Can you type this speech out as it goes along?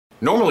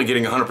Normally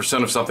getting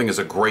 100% of something is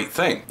a great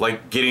thing,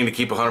 like getting to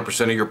keep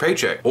 100% of your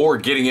paycheck, or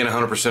getting in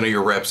 100% of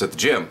your reps at the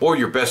gym, or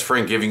your best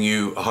friend giving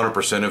you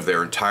 100% of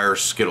their entire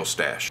Skittle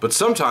stash. But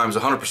sometimes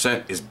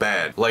 100% is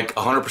bad, like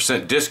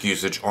 100% disk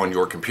usage on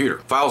your computer.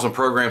 Files and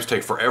programs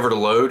take forever to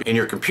load, and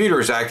your computer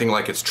is acting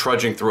like it's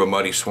trudging through a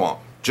muddy swamp,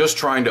 just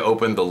trying to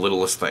open the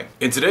littlest thing.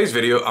 In today's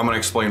video, I'm going to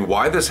explain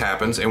why this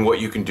happens and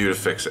what you can do to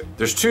fix it.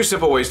 There's two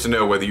simple ways to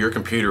know whether your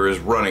computer is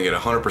running at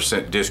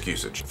 100% disk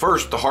usage.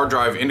 First, the hard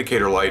drive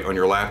indicator light on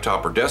your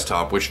laptop or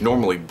desktop, which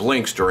normally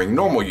blinks during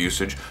normal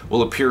usage,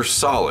 will appear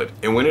solid.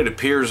 And when it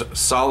appears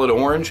solid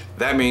orange,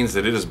 that means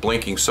that it is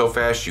blinking so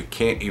fast you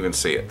can't even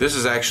see it. This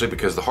is actually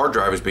because the hard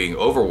drive is being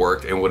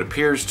overworked, and what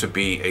appears to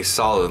be a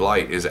solid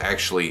light is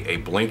actually a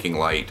blinking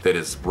light that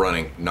is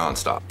running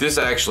nonstop. This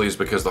actually is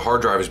because the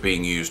hard drive is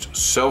being used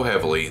so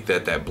heavily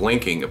that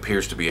blinking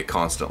appears to be a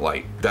constant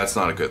light. That's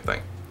not a good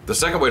thing. The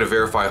second way to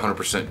verify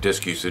 100%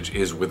 disk usage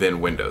is within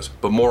Windows,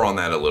 but more on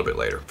that a little bit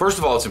later. First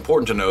of all, it's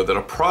important to know that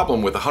a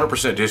problem with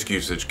 100% disk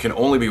usage can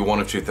only be one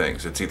of two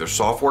things. It's either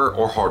software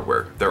or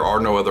hardware. There are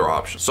no other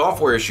options.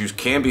 Software issues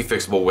can be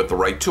fixable with the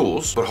right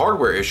tools, but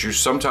hardware issues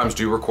sometimes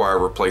do require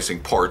replacing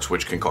parts,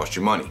 which can cost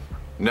you money.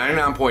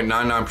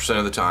 99.99%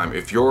 of the time,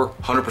 if your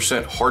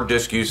 100% hard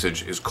disk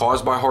usage is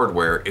caused by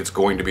hardware, it's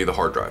going to be the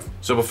hard drive.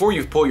 So before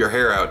you pull your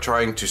hair out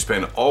trying to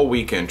spend all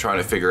weekend trying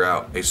to figure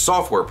out a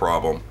software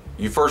problem,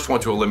 you first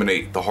want to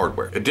eliminate the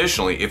hardware.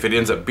 Additionally, if it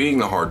ends up being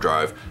the hard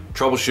drive,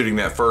 troubleshooting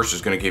that first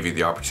is going to give you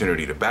the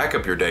opportunity to back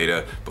up your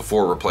data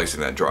before replacing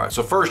that drive.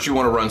 So first, you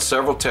want to run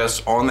several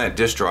tests on that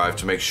disk drive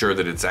to make sure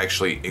that it's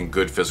actually in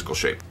good physical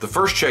shape. The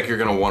first check you're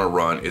going to want to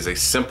run is a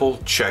simple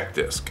check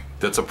disk.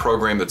 That's a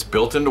program that's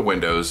built into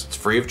Windows, it's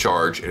free of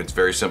charge, and it's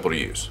very simple to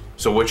use.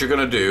 So what you're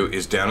going to do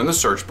is down in the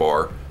search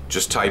bar,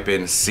 just type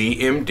in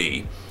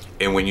CMD,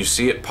 and when you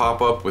see it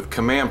pop up with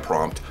command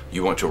prompt,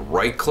 you want to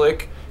right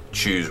click,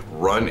 choose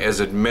Run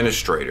as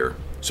Administrator.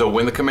 So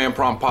when the command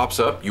prompt pops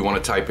up, you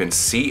want to type in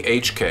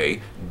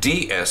CHKDSK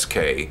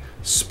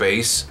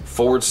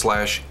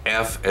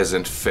 /F as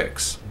in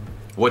fix.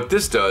 What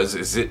this does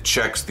is it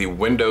checks the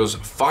Windows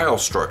file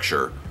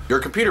structure. Your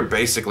computer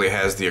basically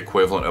has the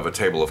equivalent of a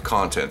table of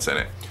contents in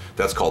it.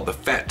 That's called the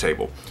FAT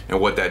table.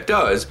 And what that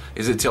does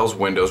is it tells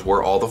Windows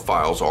where all the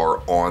files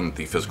are on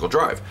the physical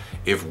drive.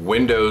 If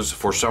Windows,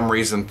 for some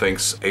reason,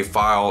 thinks a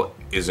file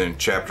is in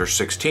chapter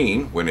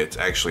 16 when it's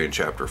actually in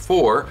chapter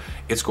 4,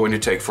 it's going to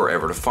take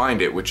forever to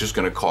find it, which is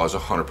going to cause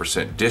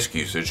 100% disk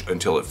usage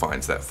until it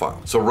finds that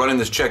file. So running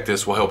this check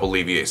disk will help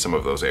alleviate some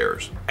of those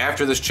errors.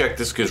 After this check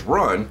disk is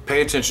run,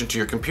 pay attention to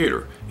your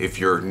computer. If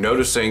you're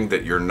noticing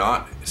that you're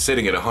not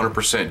sitting at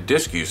 100%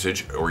 disk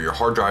usage, or your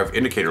hard drive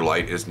indicator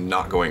light is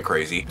not going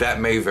crazy, that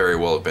may very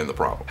well have been the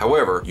problem.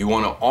 However, you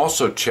want to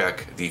also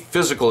check the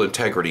physical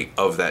integrity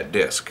of that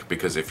disk,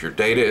 because if your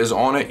data is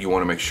on it, you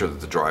want to make sure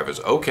that the drive is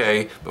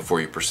okay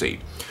before you proceed.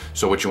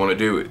 So what you want to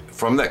do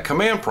from that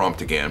command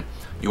prompt again,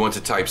 you want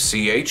to type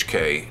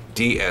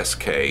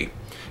CHKDSK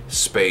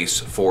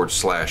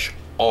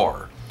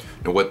 /R.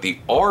 Now what the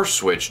R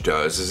switch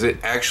does is it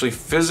actually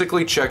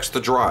physically checks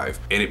the drive,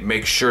 and it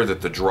makes sure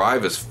that the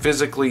drive is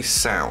physically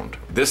sound.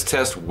 This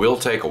test will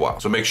take a while,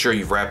 so make sure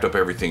you've wrapped up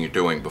everything you're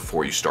doing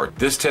before you start.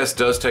 This test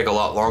does take a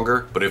lot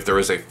longer, but if there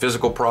is a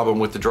physical problem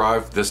with the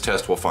drive, this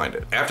test will find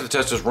it. After the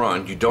test is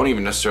run, you don't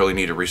even necessarily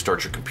need to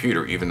restart your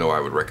computer, even though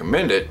I would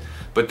recommend it,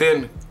 but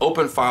then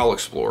open File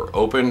Explorer,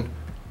 open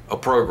a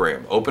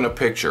program, open a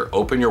picture,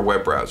 open your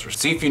web browser.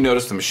 See if you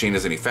notice the machine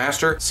is any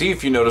faster. See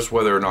if you notice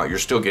whether or not you're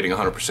still getting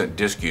 100%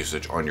 disk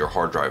usage on your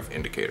hard drive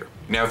indicator.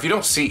 Now, if you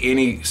don't see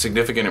any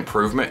significant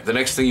improvement, the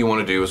next thing you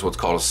want to do is what's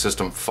called a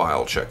system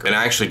file checker. And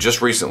I actually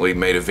just recently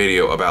made a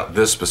video about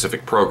this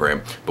specific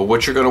program, but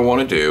what you're going to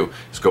want to do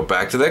is go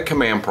back to that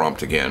command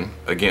prompt again.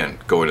 Again,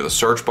 go into the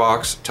search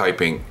box,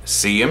 typing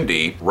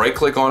CMD, right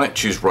click on it,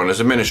 choose Run as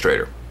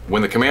Administrator.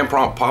 When the command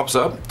prompt pops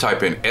up,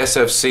 type in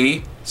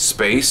SFC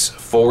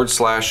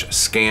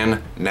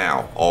 /scan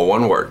now, all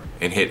one word,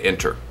 and hit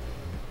enter.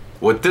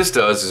 What this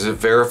does is it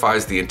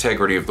verifies the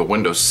integrity of the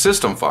Windows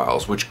system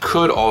files, which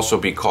could also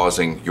be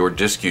causing your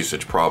disk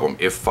usage problem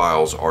if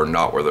files are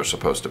not where they're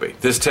supposed to be.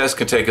 This test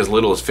can take as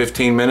little as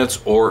 15 minutes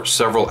or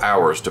several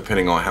hours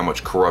depending on how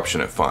much corruption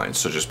it finds,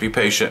 so just be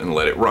patient and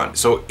let it run.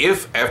 So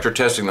if after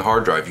testing the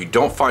hard drive you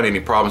don't find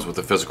any problems with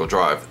the physical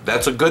drive,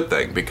 that's a good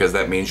thing, because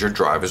that means your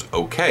drive is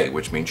okay,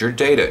 which means your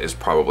data is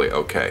probably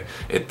okay.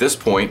 At this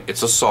point,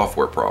 it's a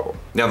software problem.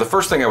 Now, the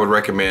first thing I would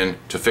recommend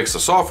to fix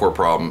the software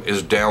problem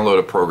is download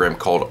a program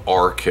called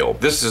Rkill.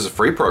 This is a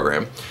free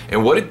program,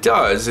 and what it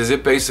does is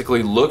it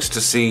basically looks to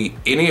see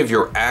any of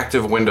your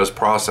active Windows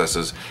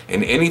processes,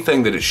 and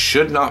anything that it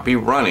should not be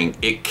running,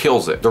 it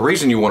kills it. The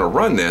reason you want to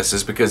run this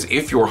is because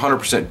if your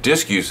 100%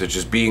 disk usage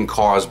is being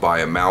caused by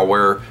a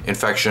malware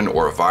infection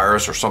or a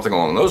virus or something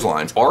along those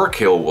lines,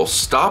 Rkill will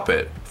stop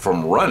it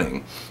from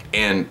running.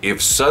 And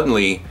if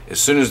suddenly, as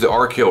soon as the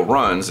Rkill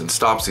runs and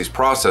stops these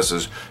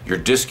processes, your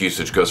disk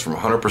usage goes from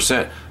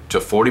 100% to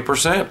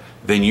 40%,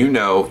 then you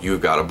know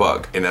you've got a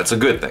bug. And that's a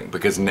good thing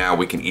because now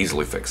we can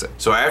easily fix it.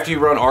 So after you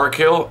run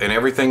Rkill and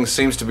everything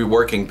seems to be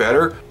working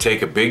better,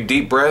 take a big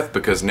deep breath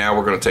because now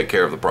we're going to take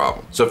care of the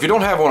problem. So if you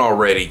don't have one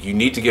already, you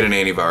need to get an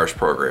antivirus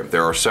program.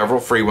 There are several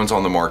free ones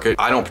on the market.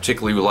 I don't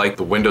particularly like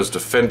the Windows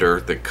Defender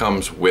that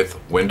comes with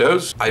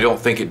Windows. I don't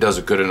think it does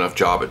a good enough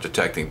job at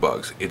detecting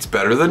bugs. It's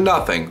better than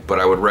nothing, but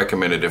I would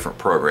recommend a different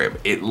program,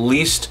 at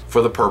least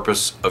for the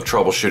purpose of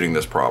troubleshooting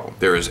this problem.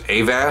 There is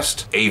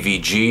Avast,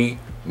 AVG,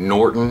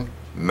 Norton,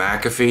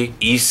 McAfee,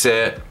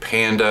 ESET,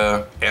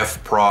 Panda,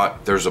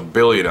 FProt, there's a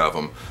billion of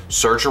them.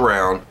 Search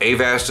around.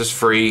 Avast is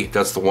free.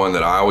 That's the one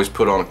that I always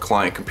put on a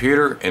client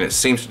computer, and it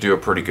seems to do a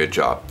pretty good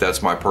job.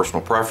 That's my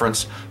personal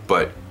preference,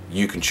 but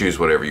you can choose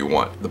whatever you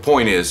want. The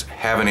point is,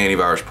 have an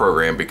antivirus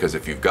program because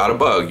if you've got a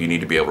bug, you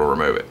need to be able to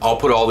remove it. I'll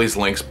put all these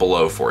links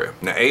below for you.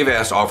 Now,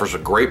 Avast offers a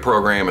great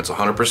program. It's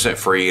 100%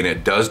 free and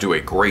it does do a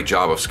great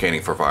job of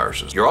scanning for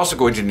viruses. You're also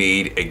going to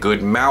need a good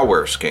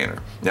malware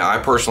scanner. Now, I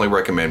personally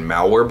recommend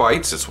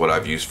Malwarebytes. It's what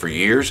I've used for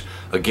years.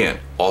 Again,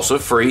 also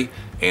free,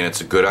 and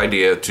it's a good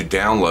idea to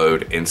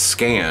download and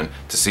scan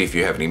to see if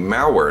you have any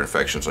malware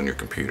infections on your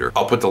computer.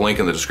 I'll put the link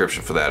in the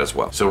description for that as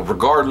well. So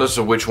regardless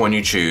of which one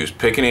you choose,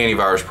 pick an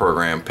antivirus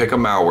program, pick a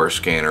malware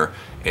scanner,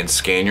 and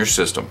scan your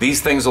system.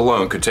 These things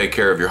alone could take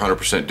care of your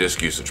 100%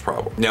 disk usage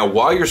problem. Now,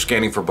 while you're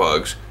scanning for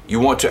bugs, you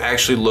want to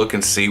actually look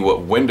and see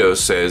what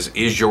Windows says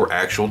is your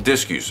actual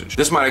disk usage.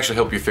 This might actually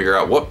help you figure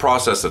out what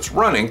process that's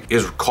running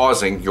is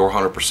causing your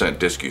 100%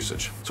 disk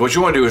usage. So what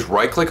you want to do is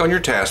right-click on your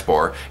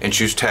taskbar and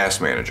choose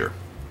Task Manager.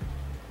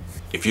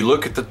 If you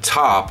look at the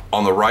top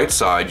on the right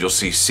side, you'll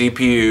see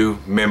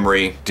CPU,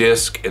 memory,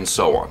 disk, and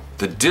so on.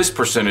 The disk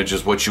percentage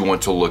is what you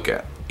want to look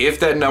at.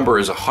 If that number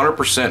is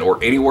 100%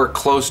 or anywhere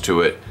close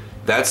to it,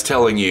 that's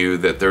telling you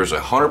that there's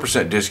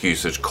 100% disk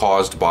usage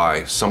caused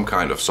by some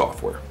kind of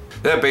software.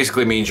 That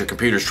basically means your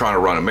computer's trying to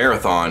run a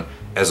marathon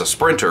as a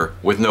sprinter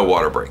with no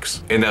water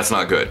breaks, and that's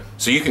not good.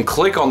 So you can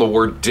click on the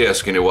word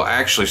disk and it will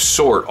actually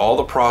sort all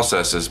the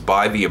processes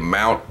by the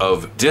amount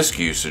of disk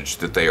usage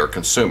that they are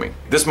consuming.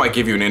 This might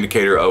give you an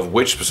indicator of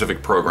which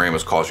specific program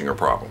is causing your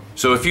problem.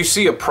 So if you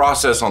see a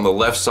process on the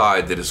left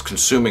side that is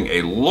consuming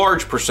a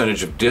large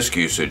percentage of disk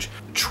usage,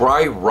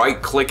 try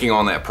right-clicking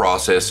on that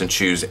process and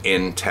choose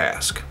End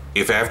Task.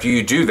 If after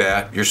you do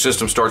that, your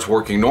system starts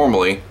working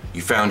normally,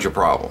 you found your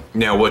problem.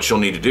 Now what you'll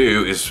need to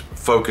do is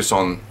focus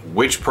on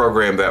which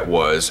program that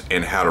was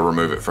and how to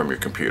remove it from your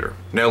computer.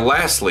 Now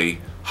lastly,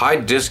 high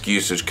disk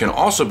usage can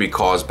also be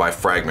caused by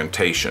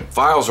fragmentation.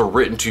 Files are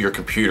written to your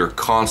computer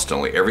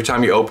constantly. Every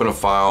time you open a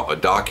file, a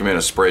document, a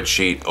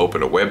spreadsheet,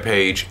 open a web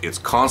page, it's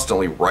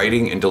constantly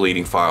writing and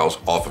deleting files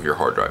off of your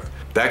hard drive.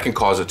 That can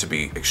cause it to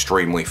be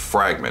extremely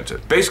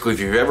fragmented. Basically, if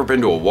you've ever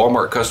been to a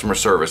Walmart customer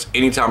service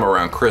anytime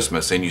around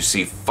Christmas and you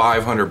see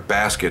 500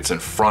 baskets in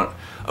front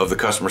of the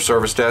customer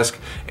service desk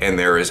and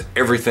there is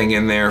everything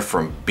in there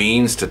from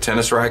beans to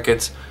tennis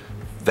rackets,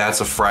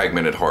 that's a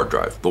fragmented hard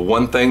drive. The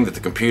one thing that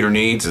the computer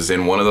needs is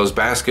in one of those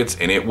baskets,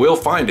 and it will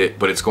find it,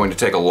 but it's going to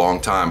take a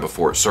long time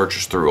before it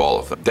searches through all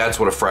of them. That's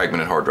what a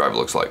fragmented hard drive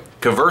looks like.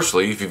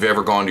 Conversely, if you've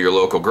ever gone to your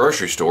local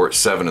grocery store at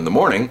 7 in the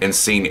morning and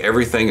seen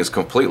everything is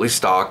completely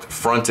stocked,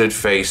 fronted,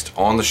 faced,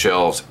 on the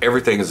shelves,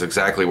 everything is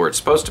exactly where it's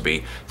supposed to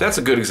be, that's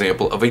a good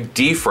example of a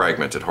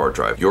defragmented hard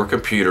drive. Your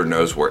computer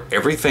knows where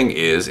everything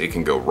is, it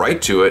can go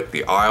right to it,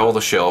 the aisle,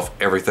 the shelf,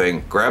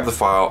 everything, grab the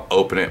file,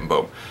 open it, and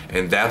boom.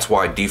 And that's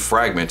why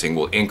defragmenting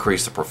will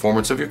increase the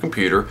performance of your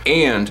computer,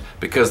 and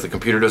because the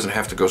computer doesn't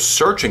have to go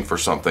searching for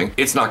something,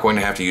 it's not going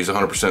to have to use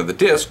 100% of the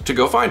disk to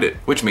go find it,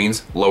 which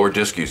means lower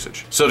disk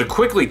usage. So to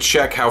quickly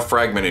check how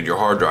fragmented your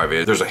hard drive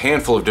is, there's a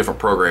handful of different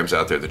programs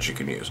out there that you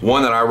can use.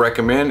 One that I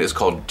recommend is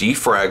called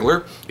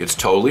Defraggler. It's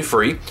totally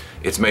free.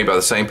 It's made by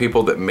the same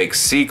people that make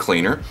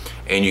CCleaner,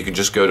 and you can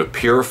just go to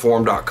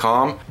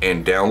puriform.com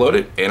and download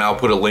it, and I'll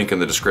put a link in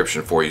the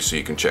description for you so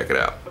you can check it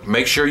out.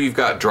 Make sure you've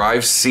got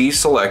drive C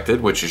selected,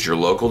 which is your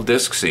local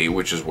disk C,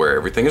 which is where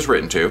everything is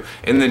written to,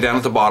 and then down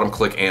at the bottom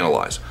click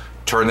Analyze.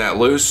 Turn that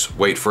loose,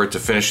 wait for it to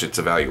finish its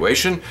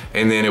evaluation,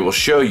 and then it will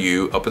show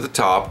you up at the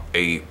top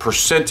a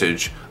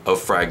percentage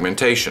of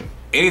fragmentation.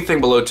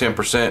 Anything below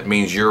 10%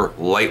 means you're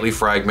lightly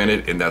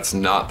fragmented, and that's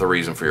not the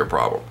reason for your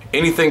problem.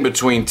 Anything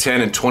between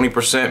 10 and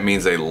 20%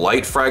 means a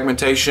light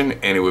fragmentation,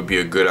 and it would be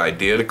a good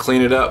idea to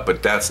clean it up,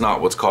 but that's not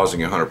what's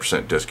causing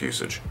 100% disk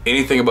usage.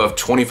 Anything above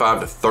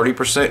 25 to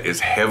 30% is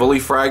heavily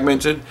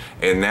fragmented,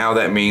 and now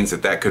that means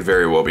that that could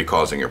very well be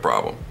causing your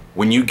problem.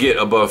 When you get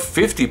above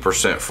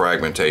 50%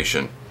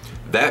 fragmentation,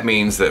 that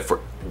means that for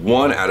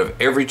 1 out of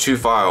every 2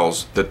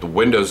 files that the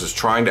Windows is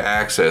trying to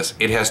access,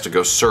 it has to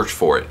go search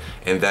for it,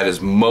 and that is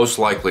most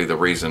likely the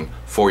reason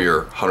for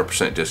your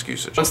 100% disk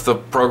usage. Once the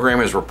program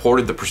has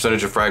reported the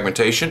percentage of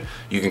fragmentation,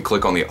 you can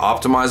click on the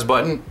Optimize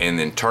button and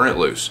then turn it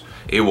loose.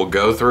 It will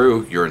go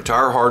through your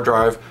entire hard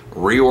drive,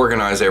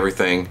 reorganize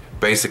everything,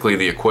 basically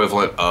the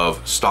equivalent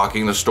of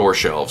stocking the store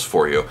shelves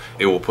for you.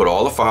 It will put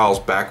all the files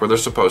back where they're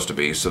supposed to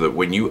be so that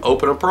when you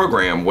open a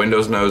program,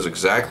 Windows knows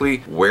exactly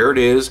where it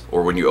is,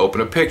 or when you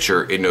open a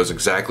picture, it knows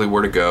exactly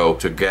where to go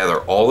to gather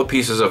all the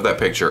pieces of that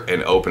picture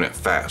and open it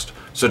fast.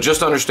 So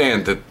just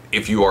understand that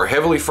if you are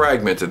heavily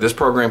fragmented, this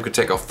program could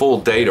take a full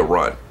day to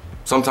run,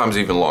 sometimes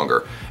even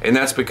longer. And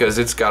that's because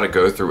it's got to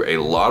go through a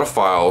lot of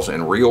files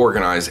and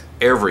reorganize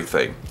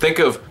everything. Think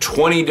of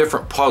 20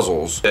 different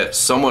puzzles that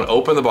someone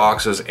opened the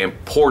boxes and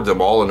poured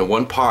them all into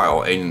one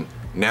pile, and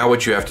now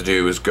what you have to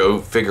do is go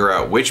figure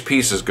out which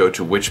pieces go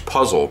to which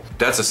puzzle.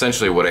 That's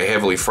essentially what a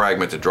heavily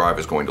fragmented drive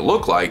is going to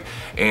look like,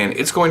 and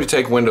it's going to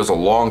take Windows a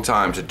long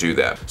time to do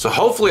that. So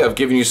hopefully I've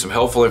given you some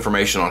helpful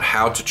information on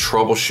how to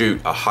troubleshoot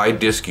a high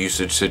disk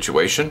usage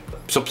situation.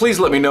 So please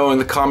let me know in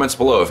the comments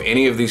below if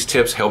any of these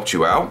tips helped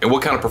you out and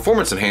what kind of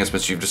performance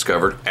enhancements you've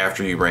discovered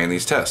after you ran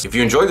these tests. If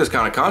you enjoyed this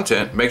kind of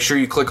content, make sure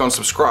you click on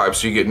subscribe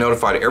so you get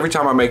notified every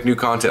time I make new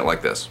content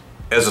like this.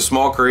 As a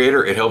small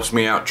creator, it helps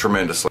me out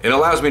tremendously and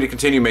allows me to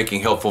continue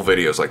making helpful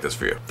videos like this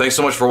for you. Thanks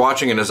so much for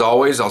watching, and as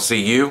always, I'll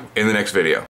see you in the next video.